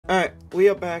we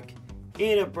are back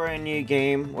in a brand new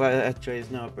game. Well, actually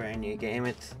it's not a brand new game,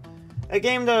 it's a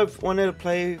game that I've wanted to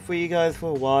play for you guys for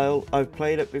a while. I've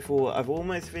played it before, I've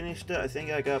almost finished it. I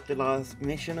think I got up to the last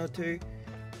mission or two,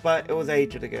 but it was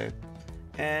ages ago.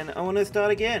 And I want to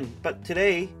start again, but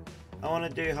today I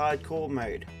want to do hardcore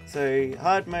mode. So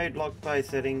hard mode, locked by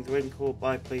settings, when caught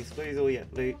by police, lose all your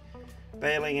loot,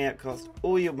 bailing out costs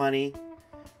all your money,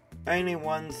 only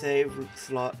one save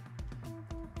slot,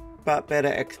 but better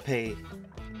XP.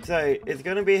 So it's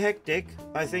going to be hectic.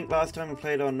 I think last time we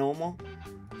played on normal,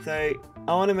 so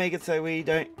I want to make it so we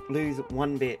don't lose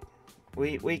one bit.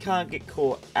 We can't get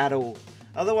caught at all,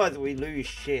 otherwise we lose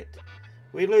shit.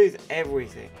 We lose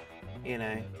everything, you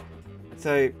know.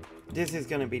 So this is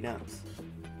going to be nuts.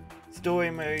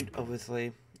 Story mode,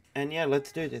 obviously. And yeah,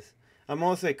 let's do this. I'm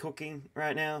also cooking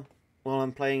right now while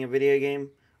I'm playing a video game.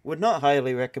 Would not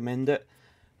highly recommend it,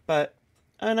 but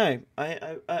I know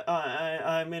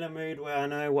I'm in a mood where I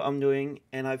know what I'm doing,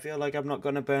 and I feel like I'm not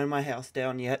going to burn my house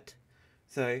down yet,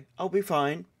 so I'll be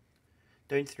fine.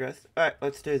 Don't stress. Alright,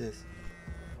 let's do this.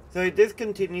 So this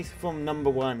continues from number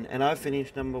 1, and I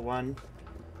finished number 1.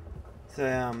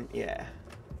 So yeah,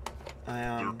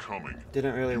 I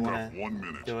didn't really want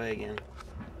to do it again.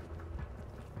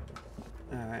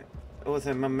 Alright.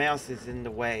 Also, my mouse is in the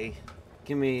way.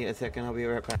 Give me a second, I'll be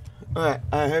right back. Alright,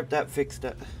 I hope that fixed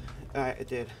it. Alright, it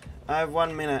did. I have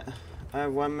 1 minute.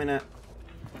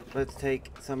 Let's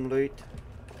take some loot.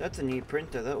 That's a new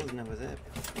printer, that was never there.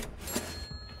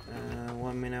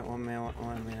 1 minute.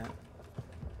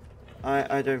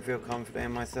 I don't feel confident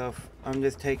in myself. I'm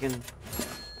just taking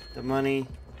the money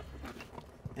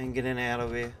and getting out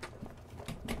of here.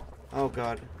 Oh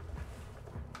god.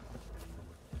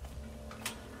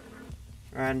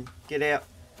 Run, get out.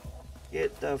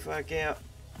 Get the fuck out.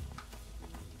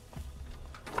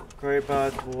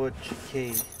 Crowbar, torch,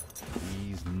 key.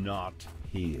 He's not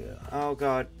here. Oh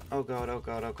god. Oh god, oh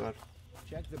god, oh god.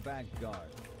 Check the back guard.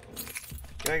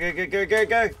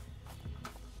 Go.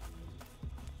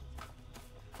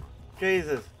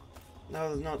 Jesus. That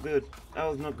was not good. That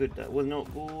was not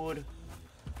good.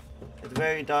 It's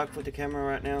very dark for the camera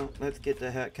right now. Let's get the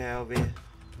heck out of here.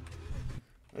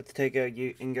 Let's take our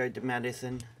ute and go to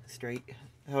Madison Street.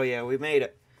 Oh yeah, we made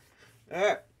it.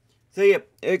 Alright. So yeah,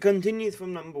 it continues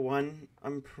from number 1.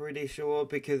 I'm pretty sure,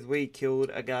 because we killed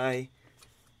a guy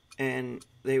and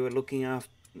they were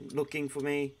looking for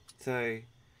me. So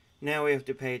now we have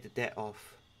to pay the debt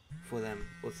off for them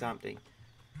or something.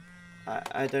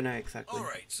 I don't know exactly.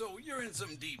 Alright, so you're in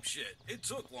some deep shit. It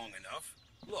took long enough.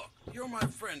 Look, you're my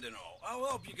friend and all. I'll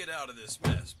help you get out of this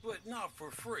mess, but not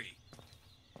for free.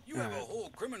 You have a whole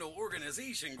criminal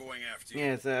organization going after you.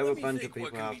 Yeah, so I have a bunch of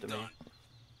people after me.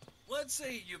 Let's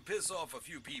say you piss off a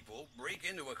few people, break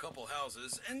into a couple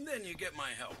houses, and then you get my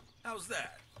help. How's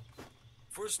that?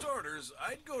 For starters,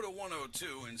 I'd go to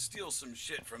 102 and steal some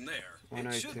shit from there.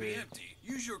 It should be empty.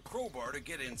 Use your crowbar to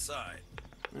get inside.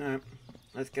 Alright,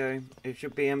 let's go. It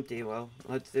should be empty. Well,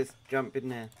 let's just jump in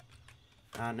there.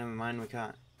 Never mind, we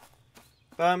can't.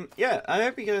 Yeah, I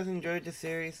hope you guys enjoyed the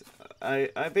series.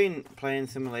 I've been playing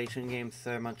simulation games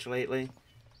so much lately.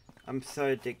 I'm so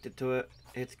addicted to it.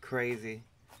 It's crazy.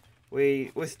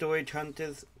 We're storage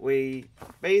hunters. We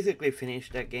basically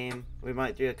finished that game. We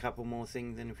might do a couple more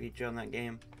things in the future on that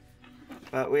game.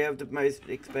 But we have the most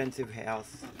expensive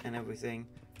house and everything.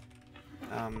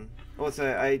 Also,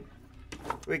 I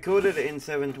recorded it in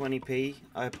 720p.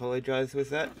 I apologize with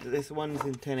that. This one's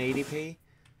in 1080p,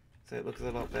 so it looks a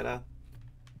lot better.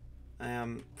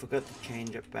 I forgot to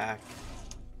change it back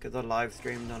because I live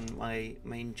streamed on my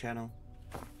main channel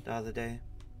the other day.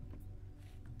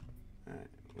 Alright,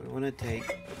 we want to take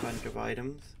a bunch of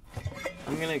items.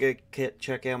 I'm gonna go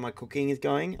check how my cooking is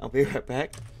going. I'll be right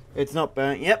back. It's not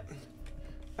burnt. Yep.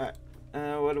 Alright.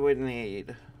 What do we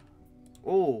need?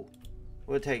 Ooh,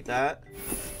 we'll take that.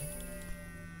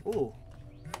 Ooh.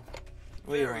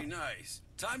 Very nice.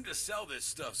 Time to sell this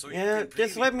stuff so yeah, you can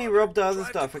just let me rob the other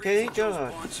stuff, okay?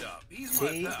 God. He's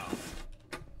my pal.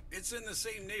 It's in the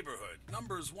same neighborhood.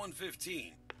 Number's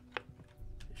 115.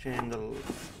 Chandel,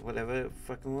 whatever it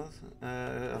fucking was.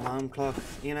 Alarm clock.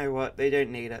 You know what? They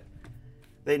don't need it.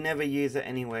 They never use it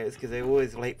anyways because they're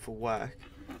always late for work.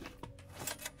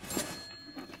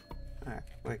 Alright,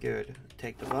 we're good.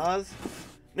 Take the vase.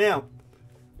 Now,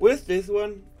 with this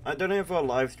one, I don't know if I'll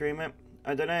live stream it.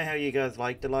 I don't know how you guys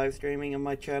like the live streaming on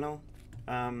my channel.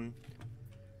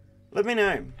 Let me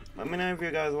know. Let me know if you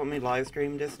guys want me to live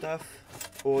stream this stuff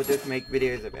or just make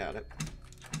videos about it.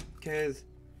 Because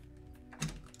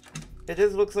it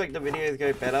just looks like the videos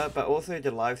go better, but also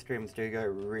the live streams do go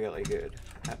really good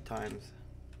at times.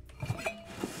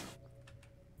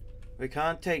 We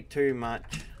can't take too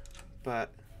much,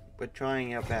 but we're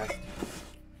trying our best.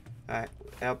 Alright,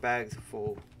 our bags are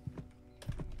full.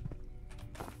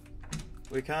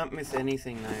 We can't miss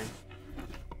anything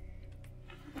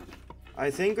though. I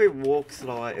think we walk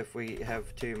slower if we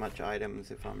have too much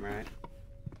items, if I'm right.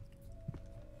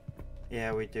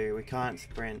 Yeah, we do. We can't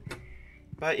sprint.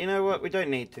 But you know what? We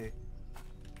don't need to.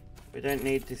 We don't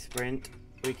need to sprint.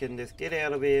 We can just get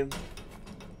out of here,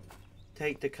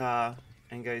 take the car,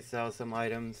 and go sell some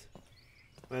items.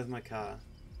 Where's my car?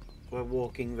 We're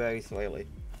walking very slowly.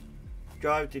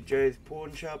 Drive to Joe's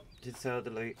pawn shop to sell the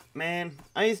loot. Man,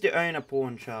 I used to own a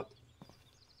pawn shop.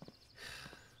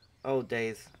 Old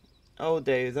days. Old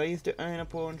days. I used to own a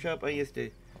pawn shop. I used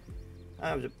to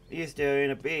own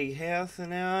a big house,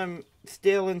 and now I'm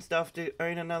stealing stuff to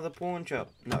own another pawn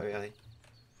shop. Not really.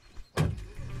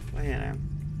 Well, you know.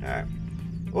 Alright.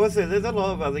 Also, there's a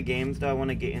lot of other games that I want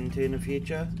to get into in the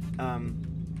future. I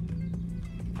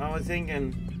was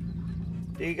thinking,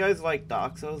 do you guys like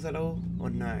Dark Souls at all? Or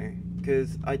no?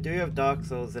 Because I do have Dark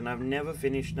Souls and I've never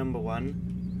finished number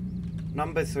 1.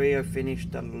 Number 3 I've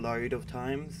finished a load of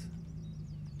times.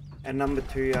 And number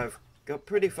 2 I've got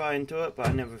pretty far into it, but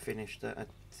I never finished it, I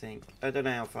think. I don't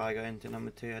know how far I got into number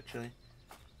 2 actually.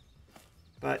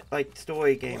 But like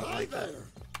story games like that.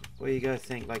 What do you guys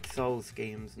think? Like Souls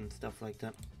games and stuff like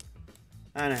that.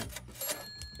 I don't know.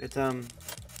 It's I'm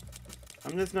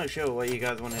just not sure what you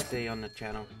guys want to see on the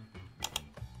channel.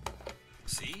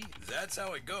 See? That's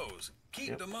how it goes.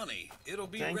 Keep the money. It'll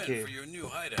be Thank rent you. for your new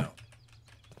hideout.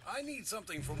 I need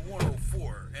something from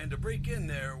 104, and to break in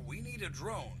there, we need a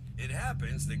drone. It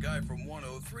happens the guy from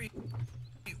 103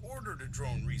 he ordered a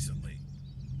drone recently.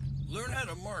 Learn how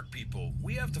to mark people.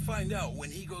 We have to find out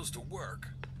when he goes to work.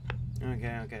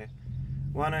 Okay, okay.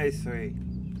 103.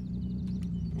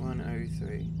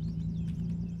 103.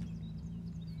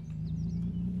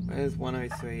 Where's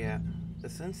 103 at? The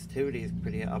sensitivity is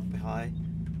pretty up high.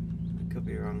 I could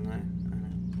be wrong though.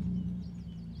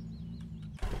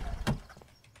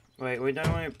 Wait, we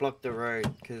don't want to block the road,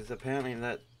 because apparently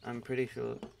that, I'm pretty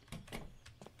sure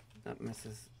that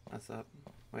messes us up.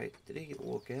 Wait, did he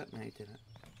walk out? No, he didn't.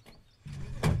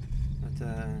 Let's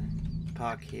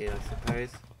park here, I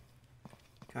suppose.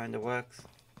 Kinda works.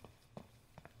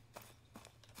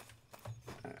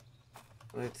 Alright,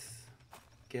 let's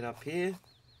get up here.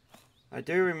 I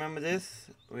do remember this.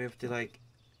 We have to like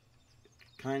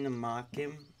kinda mark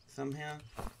him somehow.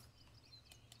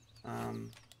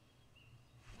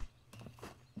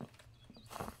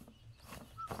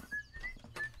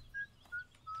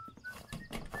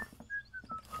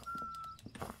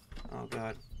 Oh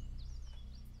god.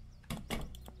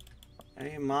 How do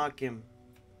you mark him?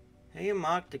 How do you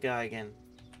mark the guy again?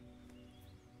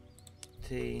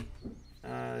 T.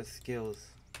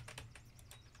 Skills.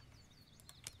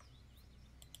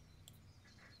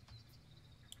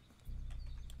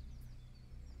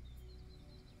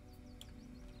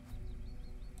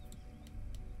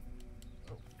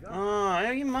 Oh, how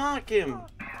do you mark him?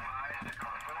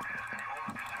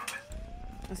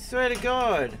 I swear to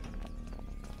God.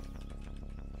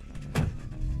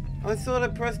 I thought I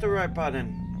pressed the right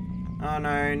button. Oh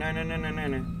no, no, no, no, no, no,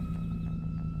 no.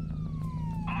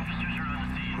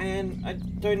 Man, I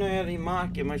don't know how to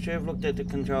mark him. I should have looked at the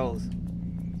controls.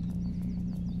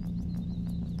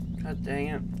 God dang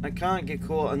it. I can't get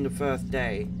caught on the first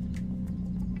day.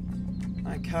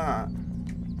 I can't.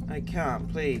 I can't,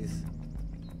 please.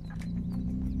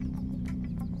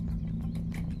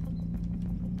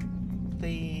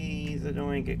 Please, I don't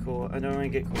want to get caught. I don't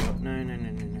want to get caught. No, no, no,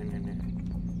 no, no, no, no.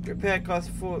 Repair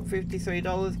costs for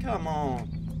 $53. Come on.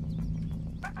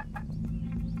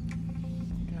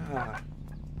 God.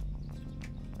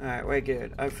 Alright, we're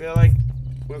good. I feel like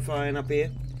we're fine up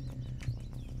here.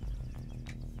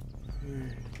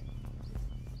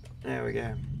 There we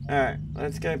go. Alright,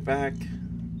 let's go back.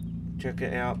 Check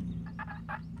it out.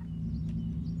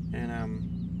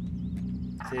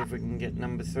 And see if we can get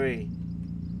number 3.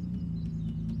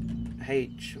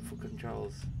 H for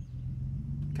controls.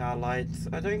 Car lights.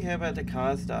 I don't care about the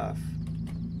car stuff.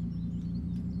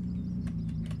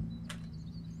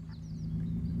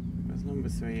 Where's number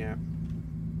 3 at?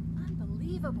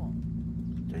 Unbelievable.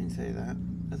 Don't say that.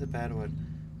 That's a bad word.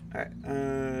 Alright,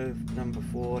 number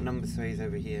 4. Number 3 is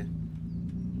over here.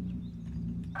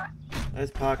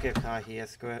 Let's park our car here,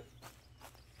 screw it.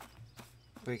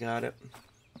 We got it.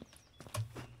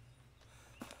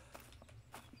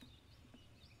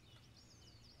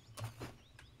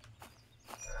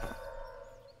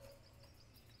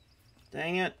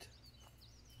 Dang it.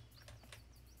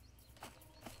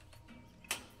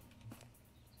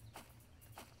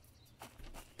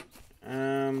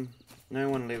 No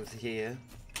one lives one's here,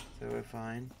 so we're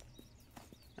fine.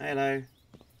 Hello.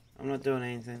 I'm not doing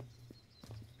anything.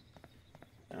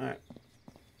 Alright.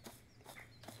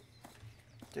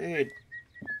 Dude.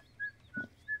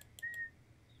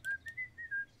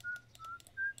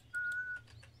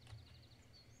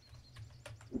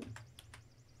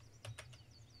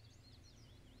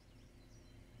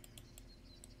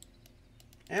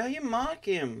 How you mark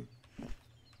him?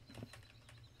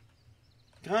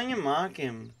 Can't you mark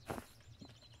him?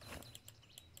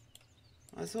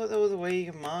 I thought there was a way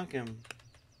you can mark him.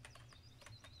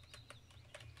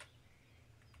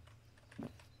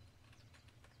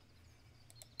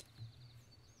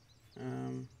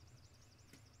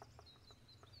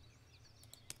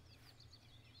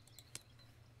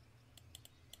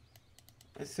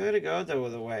 I swear to God there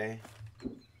was a way.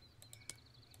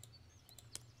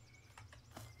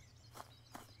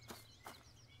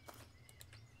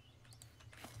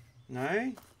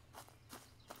 No?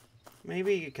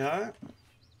 Maybe you can't?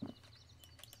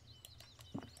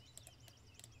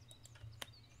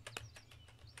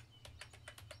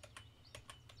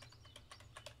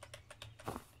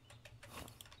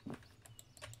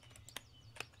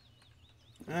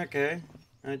 Okay.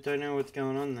 I don't know what's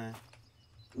going on there.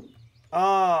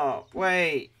 Oh,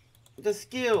 wait. The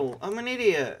skill. I'm an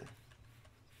idiot.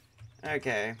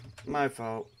 Okay. My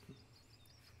fault.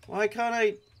 Why can't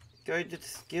I go to the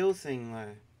skill thing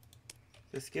though?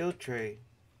 The skill tree.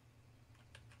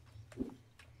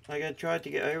 Like I tried to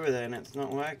get over there and it's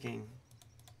not working.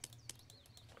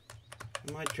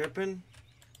 Am I tripping?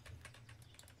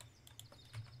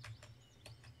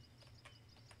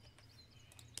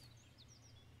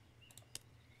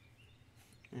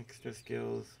 Extra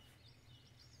skills.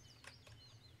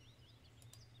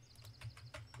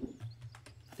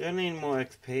 Don't need more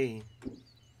XP.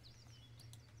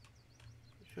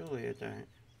 Surely I don't.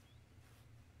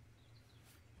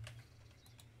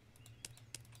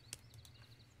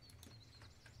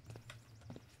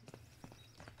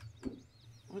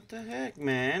 What the heck,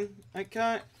 man? I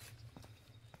can't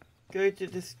go to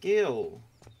the skill.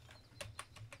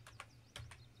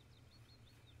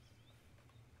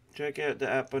 Check out the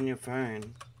app on your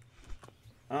phone.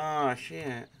 Oh,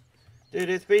 shit. Dude,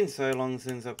 it's been so long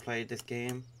since I played this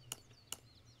game.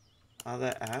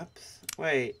 Other apps?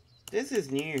 Wait, this is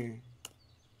new.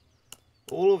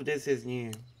 All of this is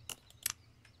new.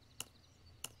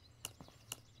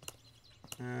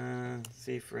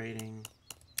 Safe rating.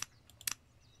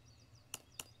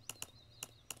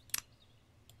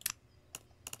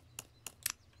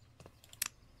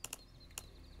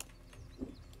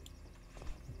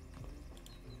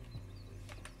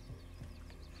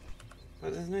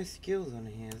 But there's no skills on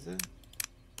here, is there?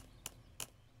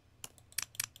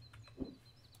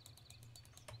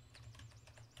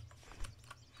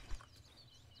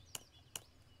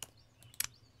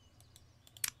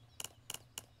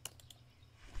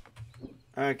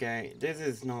 Okay, this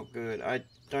is not good. I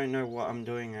don't know what I'm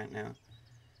doing right now.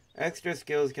 Extra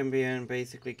skills can be earned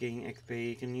basically getting XP.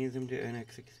 You can use them to earn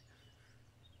XP.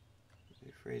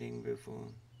 Rating before.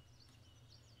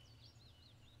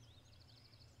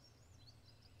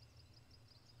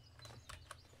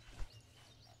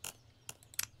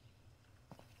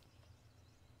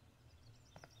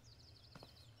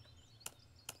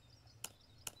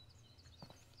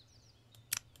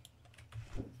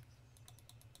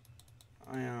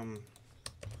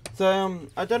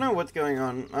 I don't know what's going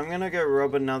on. I'm gonna go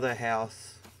rob another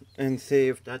house and see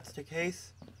if that's the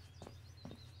case.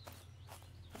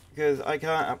 Because I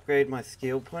can't upgrade my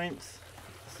skill points.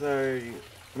 So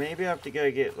maybe I have to go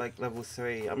get like level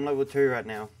 3. I'm level 2 right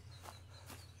now.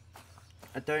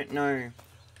 I don't know.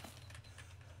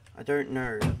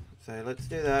 So let's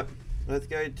do that. Let's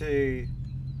go to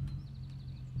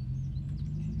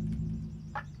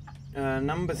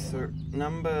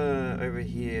number over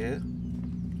here.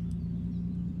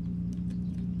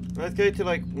 Let's go to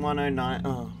like 109.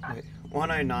 Oh, wait,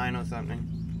 109 or something.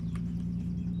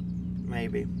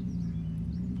 Maybe.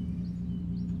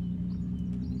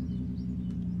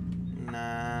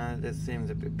 Nah, this seems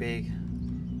a bit big.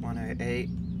 108.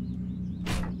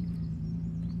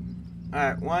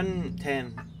 Alright,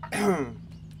 110.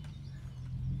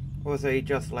 Also, he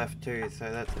just left too,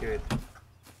 so that's good.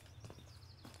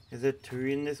 Is it 2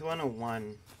 in this one or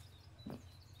 1?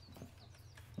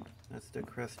 That's the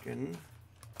question.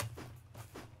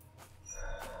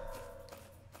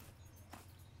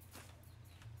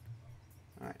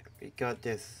 Alright, we got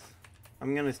this.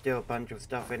 I'm gonna steal a bunch of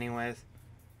stuff anyways.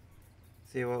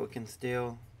 See what we can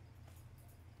steal.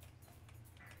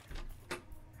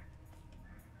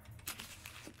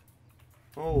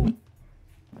 Oh,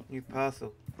 new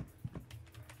parcel.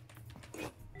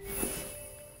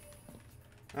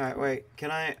 Alright, wait.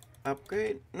 Can I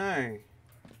upgrade? No.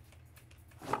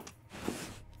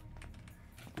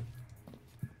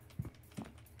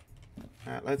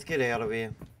 Alright, let's get out of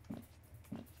here.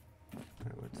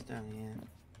 Alright, what's down here?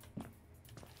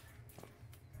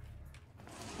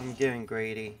 I'm getting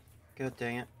greedy. God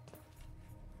dang it.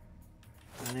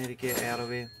 I need to get out of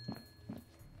here.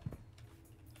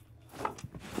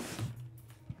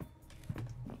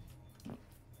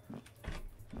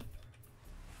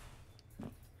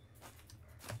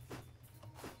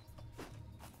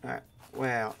 Alright,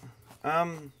 wow.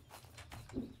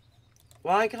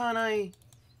 Why can't I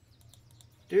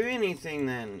do anything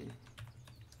then?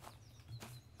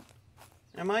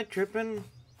 Am I tripping?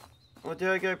 Or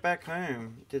do I go back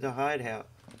home to the hideout?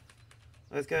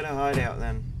 Let's go to hideout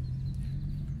then.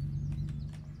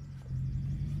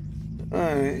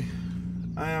 Alright.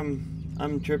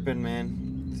 I'm tripping,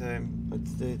 man. So,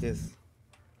 let's do this.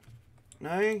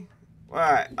 No?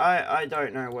 Alright, I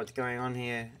don't know what's going on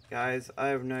here, guys. I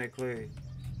have no clue.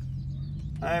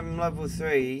 I'm level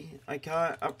 3. I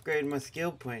can't upgrade my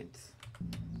skill points.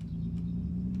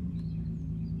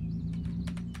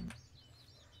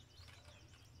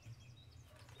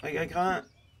 Like, I can't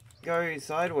go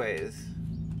sideways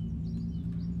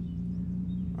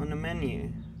on the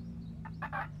menu.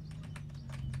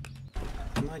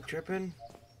 Am I tripping?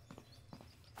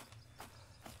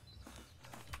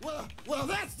 Well,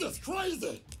 that's just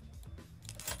crazy.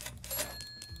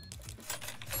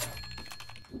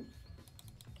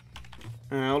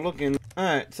 I'll look in.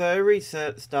 Alright, so I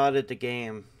started the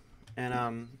game,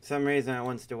 and some reason it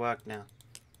wants to work now.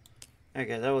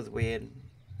 Okay, that was weird.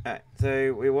 Alright,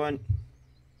 so we want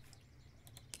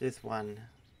this one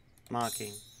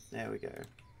marking. There we go.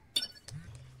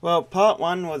 Well, part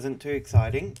 1 wasn't too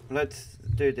exciting. Let's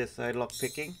do this though, lock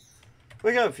picking.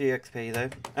 We got a few XP though.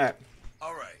 Alright.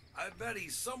 Alright, I bet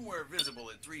he's somewhere visible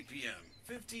at 3 p.m.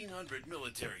 1500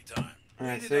 military time.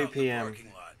 Alright, Wait it 3 out in the p.m.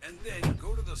 parking lot, and then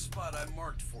go to the spot I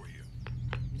marked for you.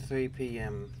 3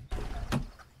 p.m.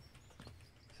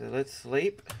 So let's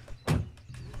sleep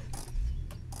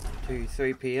to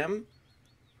 3 p.m.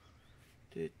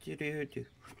 Is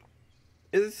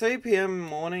it 3 p.m.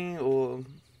 morning or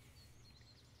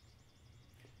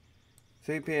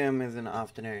 3 p.m. is in the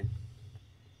afternoon?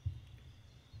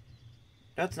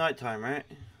 That's nighttime, right?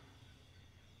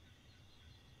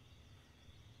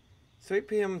 3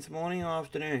 p.m. is morning or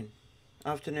afternoon?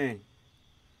 Afternoon.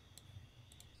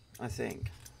 I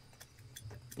think.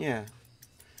 Yeah.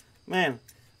 Man,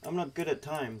 I'm not good at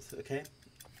times, okay?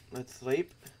 Let's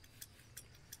sleep.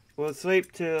 We'll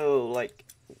sleep till, like,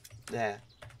 there.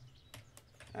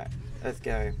 Alright, let's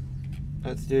go.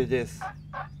 Let's do this.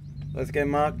 Let's go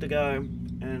mark to go,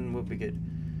 and we'll be good.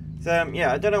 So,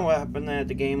 yeah, I don't know what happened there.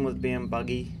 The game was being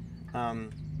buggy,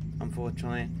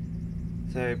 unfortunately.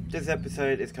 So, this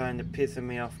episode is kind of pissing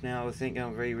me off now. I was thinking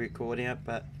of re-recording it,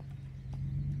 but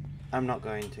I'm not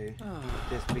going to.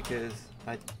 Just because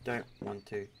I don't want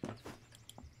to.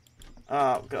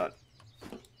 Oh, God.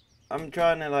 I'm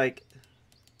trying to, like...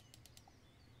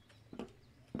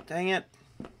 Dang it.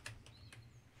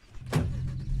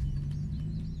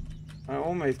 I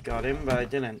almost got him, but I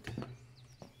didn't.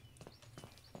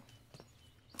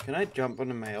 Can I jump on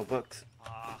the mailbox?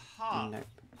 Nope.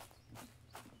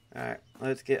 Alright,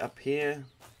 let's get up here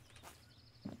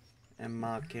and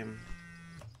mark him.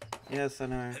 Yes, I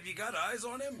know. Have you got eyes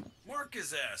on him? Mark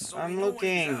his ass so I'm we know when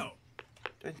he's looking. out.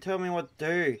 Don't tell me what to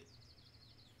do.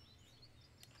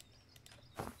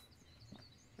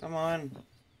 Come on.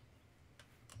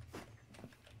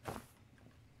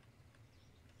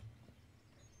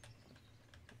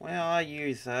 Where are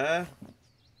you, sir?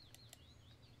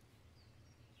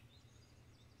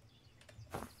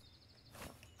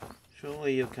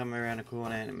 Surely you'll come around the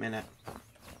corner in a minute.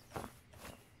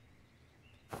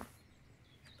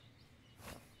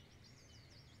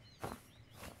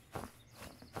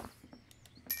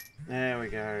 There we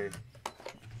go.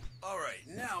 Alright,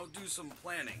 now do some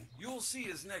planning. You'll see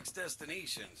his next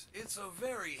destinations. It's a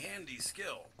very handy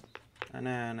skill. I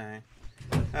know.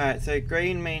 Alright, so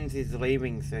green means he's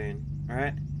leaving soon,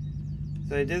 alright?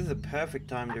 So this is the perfect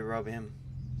time to rob him.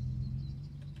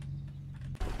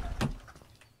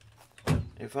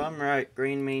 If I'm right,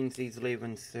 green means he's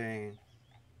leaving soon.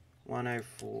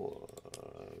 104...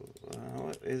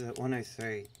 what is it?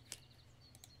 103.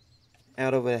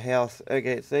 Out of the house.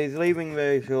 Okay, so he's leaving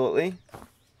very shortly.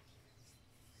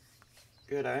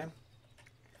 Good, eh?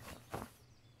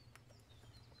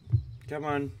 Come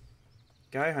on.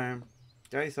 Go home.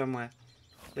 Go somewhere.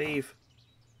 Leave.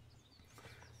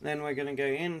 Then we're gonna go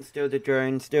in, steal the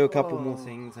drone, steal a couple more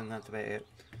things, and that's about it.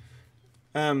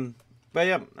 But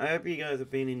yeah, I hope you guys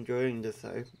have been enjoying this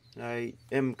though. I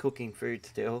am cooking food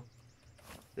still.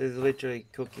 There's literally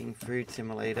cooking food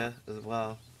simulator as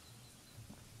well.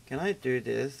 Can I do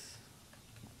this?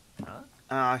 Huh?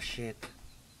 Ah, shit.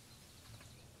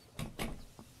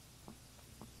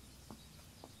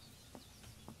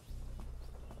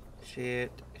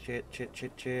 Shit.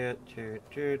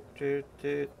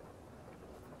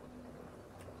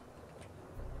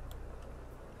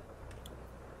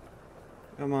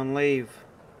 Come on, leave.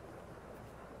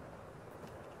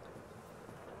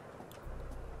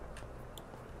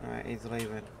 Alright, he's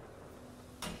leaving.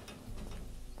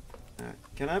 Alright,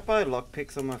 can I buy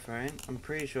lockpicks on my phone? I'm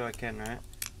pretty sure I can, right?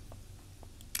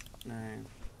 No.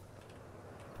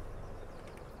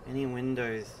 Any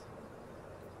windows?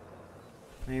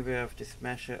 Maybe I have to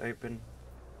smash it open.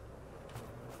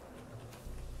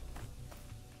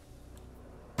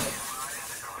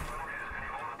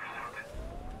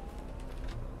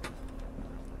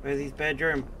 Where's his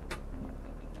bedroom?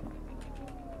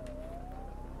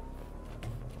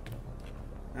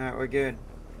 Alright, we're good.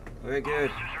 We're good.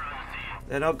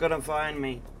 They're not gonna find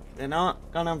me. They're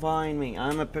not gonna find me.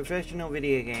 I'm a professional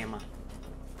video gamer.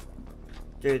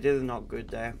 Dude, this is not good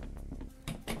there.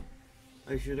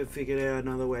 I should have figured out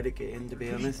another way to get in, to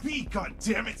be honest. God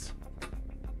damn it!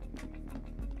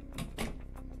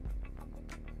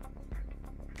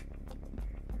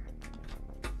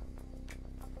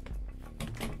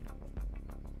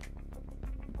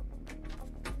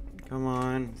 Come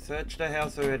on, search the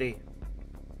house already.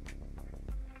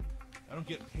 I don't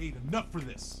get paid enough for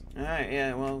this. Alright,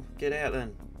 yeah, well, get out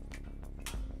then.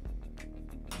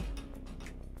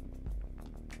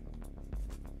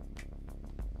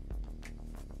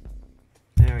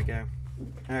 There we go.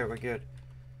 Alright, we're good.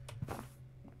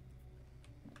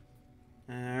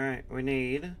 Alright, we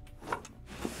need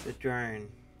the drone,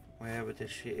 wherever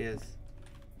this shit is.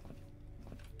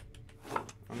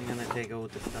 I'm gonna take all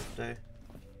the stuff though.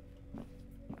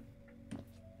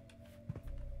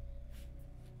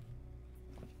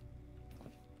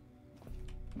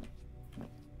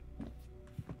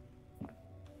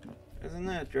 Isn't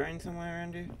there a drone somewhere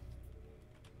around here?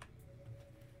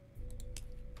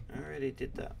 I already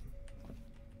did that.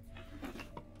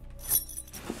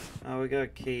 Oh, we got a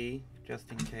key, just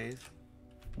in case.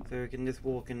 So we can just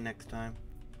walk in next time.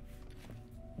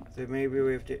 So maybe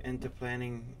we have to enter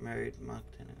planning mode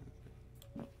marked in it.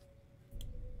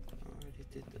 I already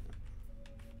did that.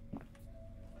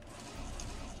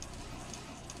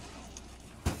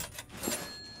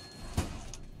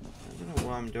 I don't know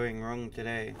what I'm doing wrong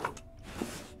today.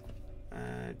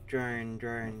 Drone.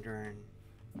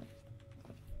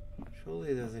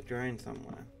 Surely there's a drone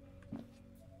somewhere.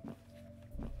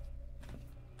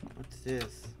 What's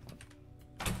this?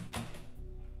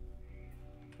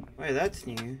 Wait, that's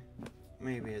new.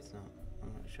 Maybe it's not.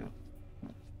 I'm not sure.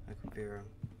 I could be wrong.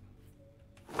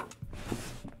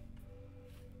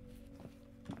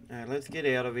 Alright, let's get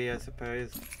out of here, I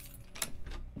suppose.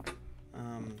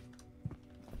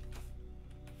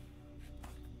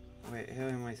 Wait, how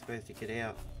am I supposed to get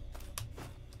out?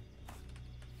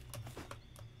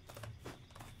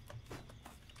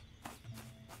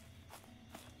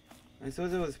 I saw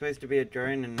there was supposed to be a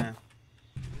drone in there.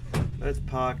 Let's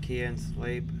park here and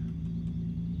sleep.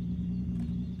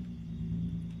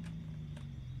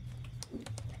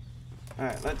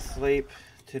 Alright, let's sleep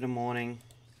to the morning.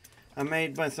 I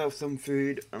made myself some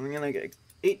food. I'm gonna go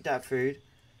eat that food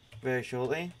very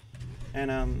shortly.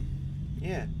 And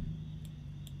yeah.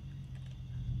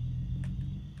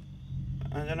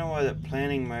 I don't know why the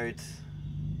planning mode's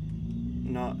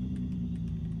not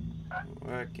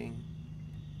working.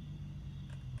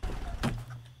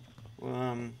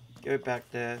 We'll go back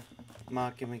there,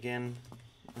 mark him again,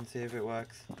 and see if it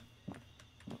works.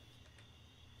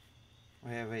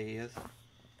 Wherever he is.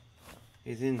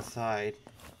 He's inside.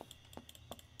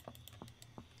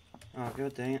 Oh,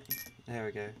 god dang it. There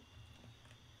we go.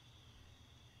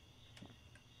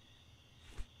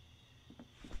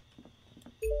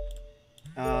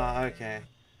 Oh, okay.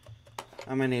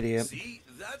 I'm an idiot. See,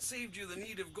 that saved you the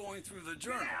need of going through the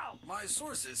journal. My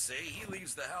sources say he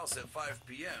leaves the house at 5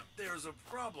 p.m. There's a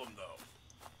problem, though.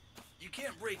 You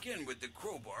can't break in with the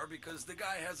crowbar because the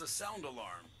guy has a sound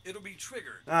alarm. It'll be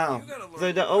triggered. Oh, You gotta learn so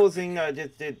the to old work thing I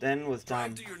just did then was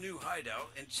Drive done. to your new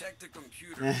hideout and check the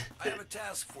computer. I have a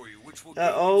task for you, which will The give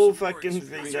you old some more fucking thing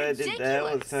that I experience. did there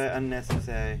was ridiculous. so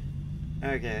unnecessary.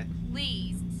 Okay,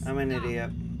 Please. I'm an stop. idiot.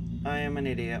 I am an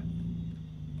idiot.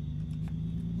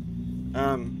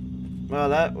 Well,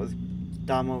 that was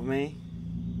dumb of me.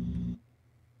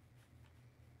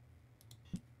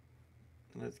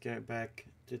 Let's go back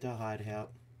to the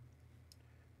hideout.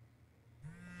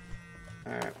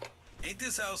 Alright. Ain't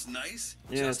this house nice?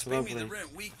 Yeah, Just it's pay me the lovely.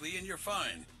 rent weekly and you're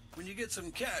fine. When you get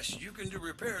some cash, you can do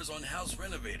repairs on House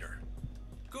Renovator.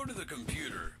 Go to the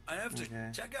computer. I have to Okay.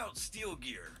 check out Steel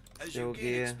Gear. As Steel you gain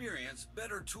Gear. experience,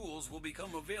 better tools will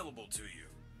become available to you.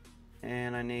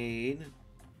 And I need...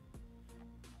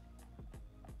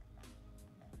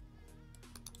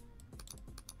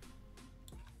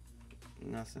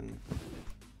 nothing.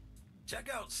 Check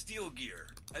out Steel Gear.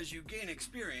 As you gain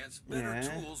experience, better Yeah.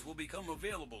 tools will become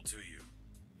available to you.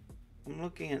 I'm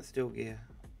looking at Steel Gear.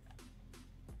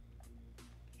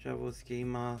 Shovel, ski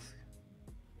mask.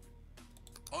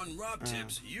 On Rob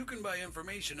Tips, you can buy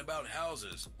information about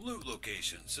houses, loot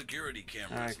locations, security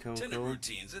cameras, Alright, cool, tenant cool.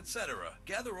 routines, etc.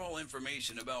 Gather all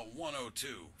information about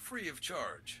 102, free of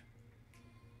charge.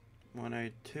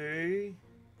 102.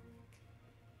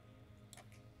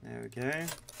 There we go.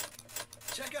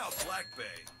 Check out Black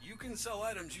Bay. You can sell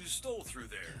items you stole through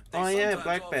there. Oh, yeah, sometimes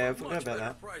Black Bay, I offer forgot much about better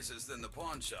that. prices than the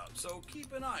pawn shop, so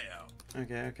keep an eye out.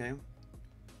 Okay, okay.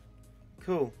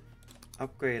 Cool.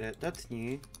 Upgrade it. That's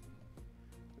new.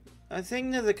 I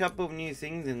think there's a couple of new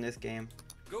things in this game.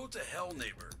 Go to Hell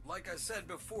Neighbor. Like I said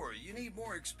before, you need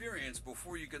more experience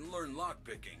before you can learn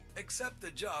lockpicking. Accept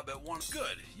the job at one.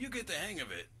 Good, you get the hang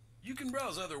of it. You can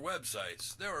browse other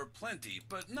websites. There are plenty,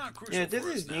 but not crucial Yeah, this for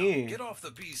us is now. new. Get off the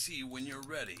PC when you're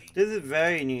ready. This is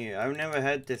very new. I've never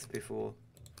had this before.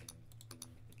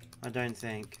 I don't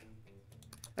think.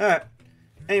 Alright.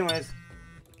 Anyways.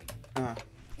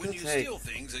 When you Let's see. steal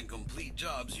things and complete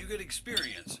jobs, you get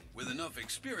experience. With enough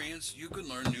experience, you can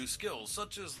learn new skills,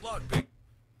 such as lockpick.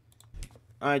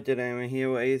 I didn't even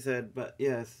hear what he said, but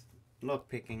yes.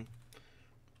 Lockpicking.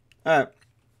 Alright.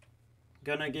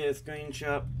 Gonna get a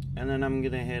screenshot, and then I'm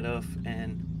gonna head off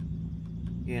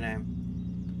and, you know,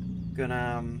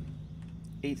 gonna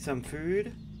eat some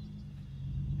food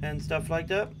and stuff like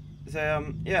that.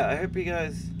 So yeah, I hope you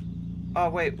guys.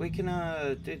 Oh wait, we can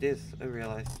do this. I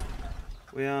realized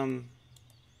we will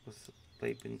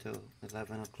sleep until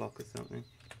 11 o'clock or something.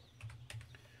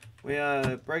 We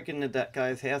broke into that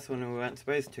guy's house when we weren't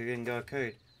supposed to and got a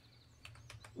code.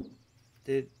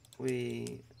 Did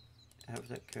we have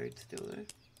that code still there?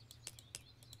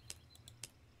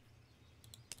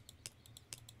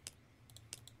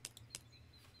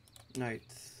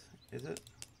 Notes, is it?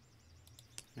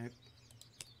 Nope.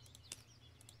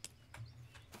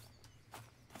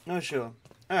 Not sure.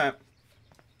 Alright.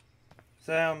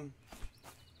 So,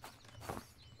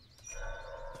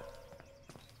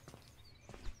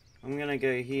 I'm gonna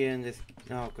go here and just...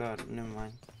 Oh god, never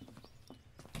mind.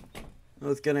 I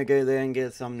was gonna go there and get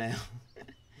a thumbnail.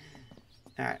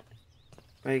 Alright.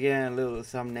 We're getting a little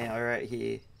thumbnail right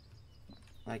here.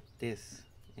 Like this,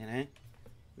 you know?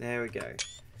 There we go.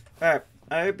 Alright,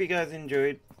 I hope you guys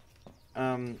enjoyed.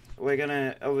 We're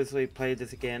gonna obviously play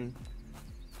this again.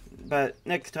 But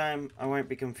next time, I won't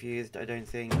be confused, I don't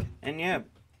think. And yeah,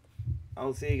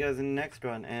 I'll see you guys in the next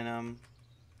one. And,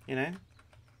 you know,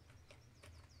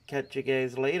 catch you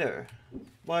guys later.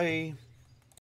 Bye.